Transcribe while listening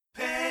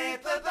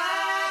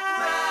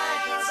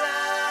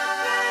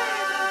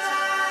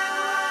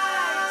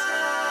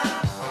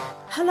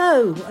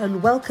Hello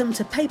and welcome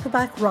to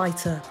Paperback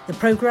Writer, the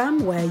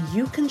programme where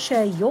you can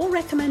share your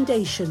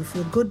recommendation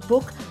for a good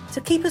book to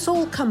keep us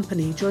all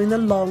company during the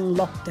long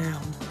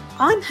lockdown.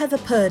 I'm Heather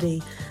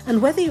Purdy, and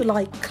whether you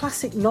like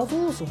classic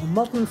novels or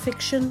modern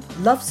fiction,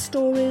 love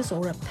stories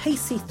or a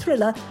pacey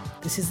thriller,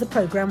 this is the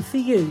programme for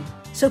you.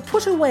 So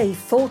put away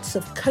thoughts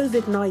of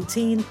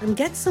COVID-19 and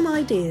get some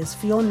ideas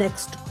for your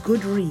next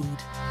good read.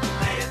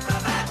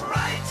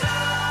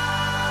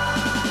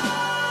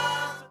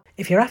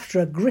 If you're after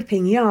a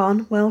gripping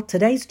yarn, well,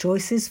 today's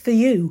choice is for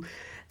you.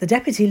 The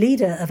Deputy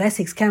Leader of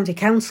Essex County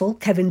Council,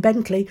 Kevin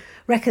Bentley,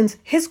 reckons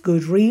his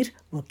good read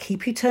will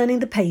keep you turning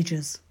the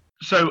pages.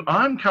 So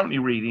I'm currently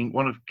reading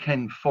one of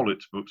Ken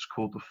Follett's books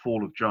called The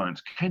Fall of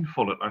Giants. Ken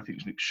Follett, I think,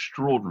 is an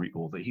extraordinary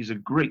author. He's a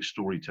great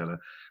storyteller,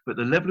 but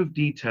the level of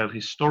detail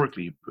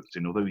historically he puts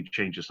in, although he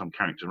changes some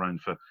characters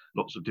around for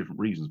lots of different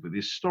reasons, but the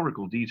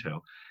historical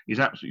detail is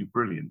absolutely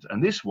brilliant.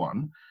 And this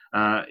one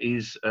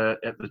is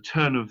at the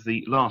turn of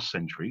the last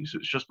century, so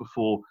it's just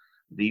before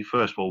the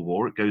First World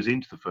War. It goes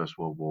into the First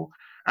World War,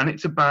 and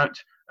it's about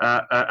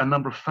a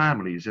number of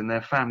families, and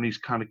their families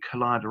kind of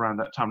collide around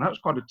that time. That was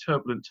quite a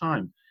turbulent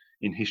time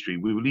in history.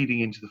 We were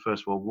leading into the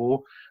First World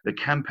War. The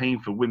campaign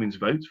for women's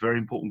votes, very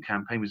important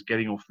campaign, was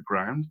getting off the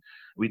ground.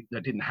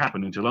 That didn't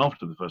happen until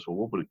after the First World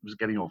War, but it was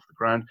getting off the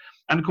ground.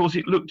 And of course,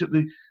 it looked at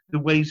the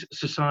ways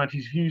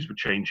society's views were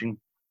changing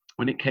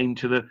when it came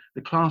to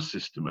the class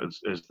system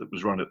as that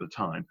was run at the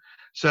time.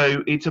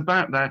 So it's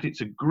about that. It's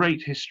a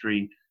great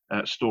history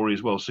story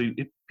as well. So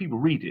if people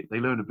read it, they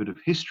learn a bit of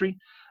history,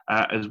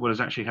 as well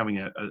as actually having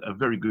a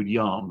very good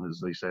yarn, as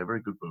they say, a very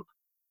good book.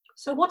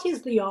 So what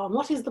is the yarn?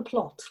 What is the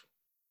plot?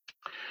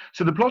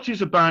 So the plot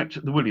is about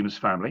the Williams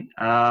family,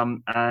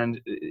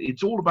 and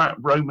it's all about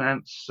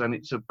romance, and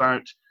it's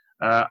about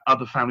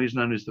other families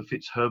known as the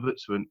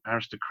Fitzherberts, who are an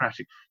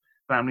aristocratic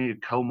family of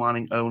coal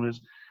mining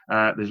owners.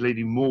 There's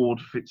Lady Maud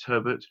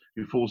Fitzherbert,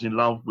 who falls in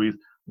love with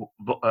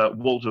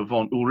Walter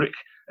von Ulrich,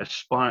 a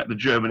spy at the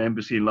German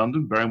embassy in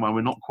London. Bear in mind,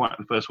 we're not quite at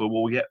the First World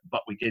War yet,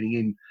 but we're getting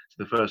into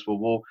the First World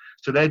War.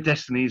 So their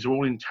destinies are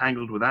all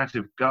entangled with that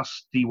of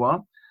Gus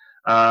Dewar,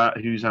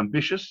 who's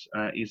ambitious.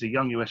 He's a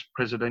young US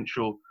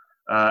presidential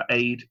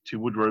aide to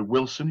Woodrow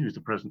Wilson, who's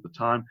the president at the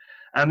time.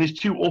 And there's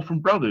two orphan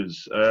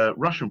brothers,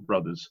 Russian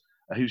brothers,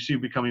 who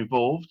soon become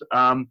involved.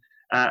 And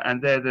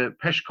they're the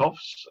Peshkovs,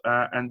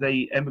 and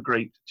they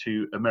emigrate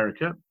to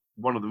America,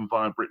 one of them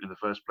via Britain in the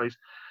first place.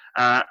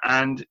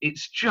 And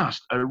it's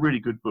just a really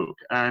good book.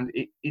 And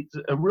it's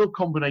a real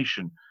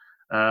combination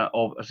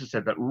of, as I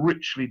said, that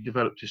richly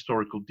developed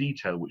historical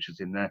detail, which is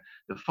in there,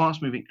 the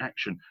fast-moving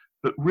action.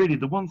 But really,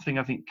 the one thing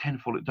I think Ken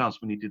Follett does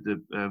when he did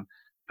the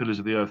Pillars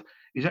of the Earth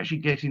is actually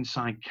get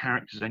inside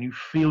characters, and you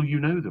feel you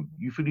know them.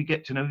 You feel you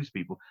get to know these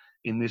people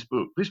in this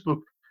book. This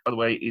book, by the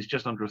way, is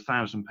just under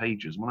 1,000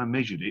 pages. When I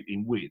measured it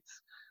in width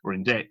or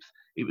in depth,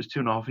 it was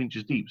 2.5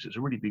 inches deep. So it's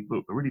a really big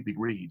book, a really big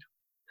read.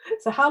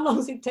 So how long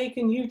has it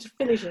taken you to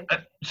finish it?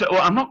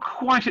 Well, I'm not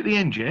quite at the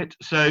end yet.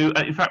 So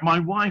in fact, my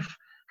wife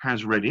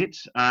has read it,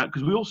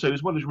 because we also,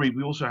 as well as read,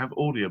 we also have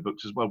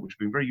audiobooks as well, which have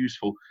been very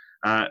useful.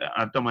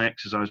 I've done my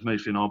exercise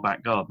mostly in our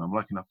back garden. I'm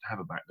lucky enough to have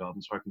a back garden,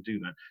 so I can do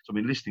that. So I've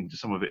been listening to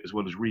some of it as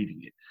well as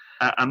reading it.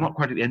 I'm not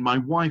quite at the end. My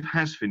wife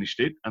has finished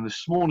it, and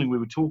this morning we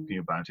were talking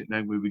about it,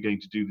 knowing we were going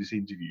to do this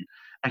interview,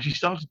 and she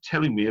started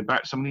telling me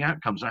about some of the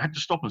outcomes. I had to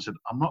stop and said,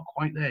 I'm not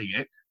quite there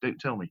yet. Don't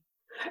tell me.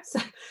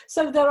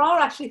 So there are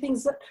actually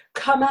things that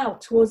come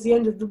out towards the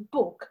end of the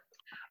book.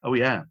 Oh,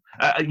 yeah.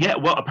 Yeah,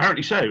 well,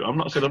 apparently so. I'm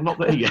not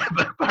there yet,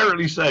 but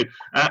apparently so.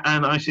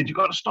 And I said, you've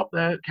got to stop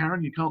there,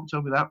 Karen. You can't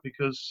tell me that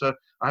because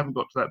I haven't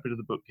got to that bit of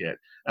the book yet.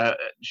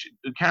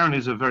 Karen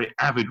is a very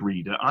avid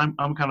reader. I'm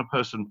the kind of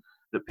person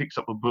that picks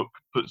up a book,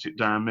 puts it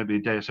down, maybe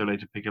a day or so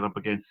later, pick it up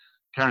again.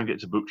 Karen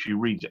gets a book, she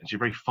reads it. She's a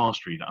very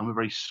fast reader. I'm a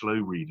very slow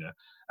reader.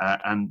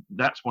 And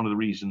that's one of the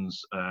reasons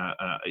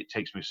it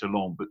takes me so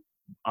long. But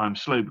I'm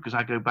slow because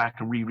I go back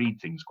and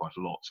reread things quite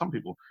a lot. Some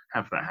people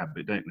have that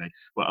habit, don't they?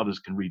 Where others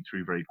can read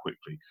through very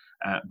quickly.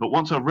 But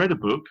once I've read a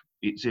book,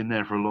 it's in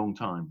there for a long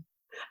time.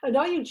 And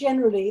are you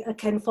generally a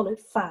Ken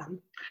Follett fan?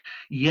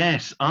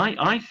 Yes,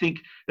 I think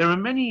there are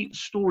many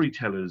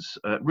storytellers,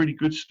 really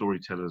good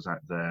storytellers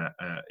out there,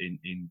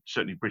 in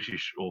certainly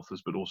British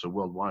authors, but also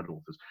worldwide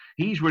authors.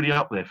 He's really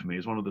up there for me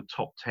as one of the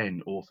top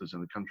 10 authors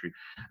in the country.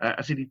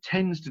 I said he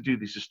tends to do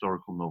these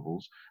historical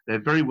novels. They're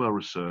very well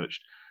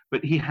researched.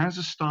 But he has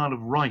a style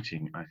of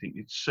writing, I think,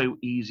 it's so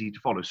easy to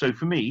follow. So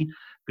for me,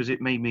 because it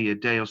made me a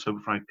day or so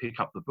before I pick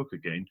up the book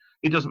again,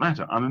 it doesn't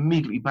matter. I'm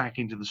immediately back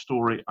into the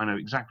story. I know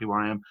exactly where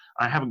I am.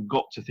 I haven't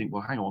got to think,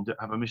 well, hang on,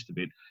 have I missed a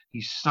bit?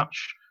 He's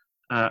such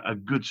a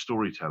good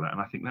storyteller,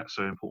 and I think that's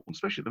so important,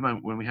 especially at the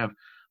moment when we have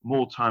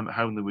more time at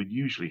home than we'd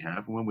usually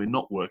have. And when we're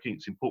not working,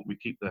 it's important we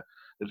keep the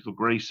little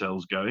grey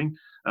cells going,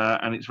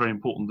 and it's very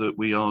important that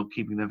we are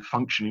keeping them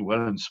functioning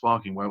well and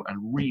sparking well,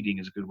 and reading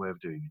is a good way of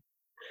doing it.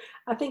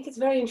 I think it's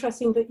very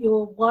interesting that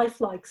your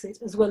wife likes it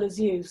as well as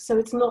you. So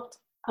it's not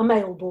a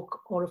male book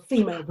or a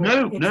female book.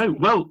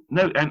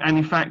 No. And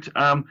in fact,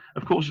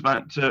 of course,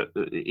 about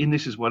in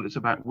this as well, it's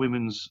about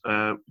women's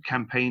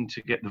campaign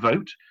to get the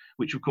vote,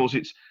 which of course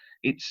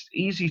it's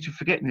easy to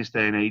forget in this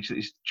day and age that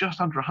it's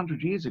just under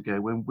 100 years ago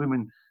when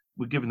women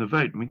were given the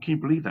vote. I mean, can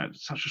you believe that?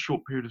 It's such a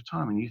short period of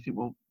time. And you think,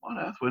 well, what on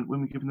earth weren't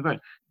women given the vote?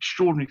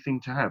 Extraordinary thing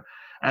to have.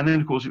 And then,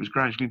 of course, it was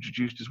gradually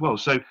introduced as well.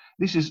 So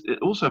this is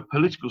also a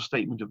political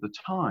statement of the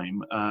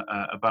time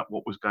about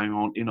what was going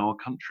on in our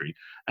country,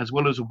 as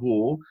well as a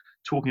war,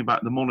 talking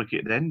about the monarchy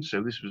then.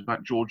 So this was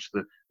about George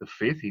the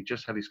V. He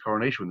just had his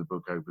coronation when the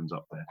book opens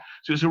up there.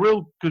 So it's a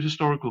real good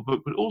historical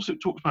book, but also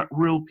it talks about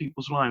real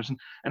people's lives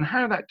and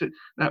how that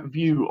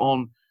view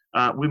on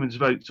women's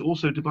votes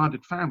also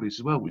divided families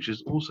as well, which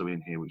is also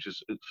in here, which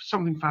is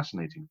something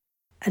fascinating.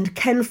 And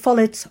Ken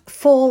Follett's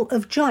Fall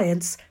of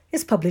Giants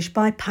is published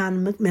by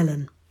Pan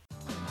Macmillan.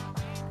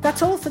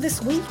 That's all for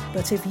this week,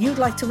 but if you'd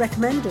like to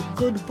recommend a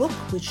good book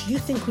which you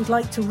think we'd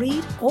like to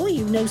read, or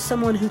you know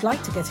someone who'd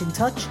like to get in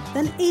touch,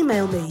 then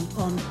email me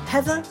on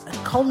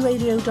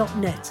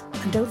heather@conradio.net.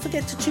 And don't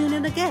forget to tune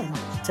in again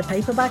to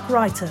Paperback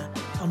Writer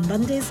on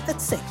Mondays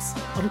at 6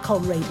 on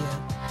Con Radio.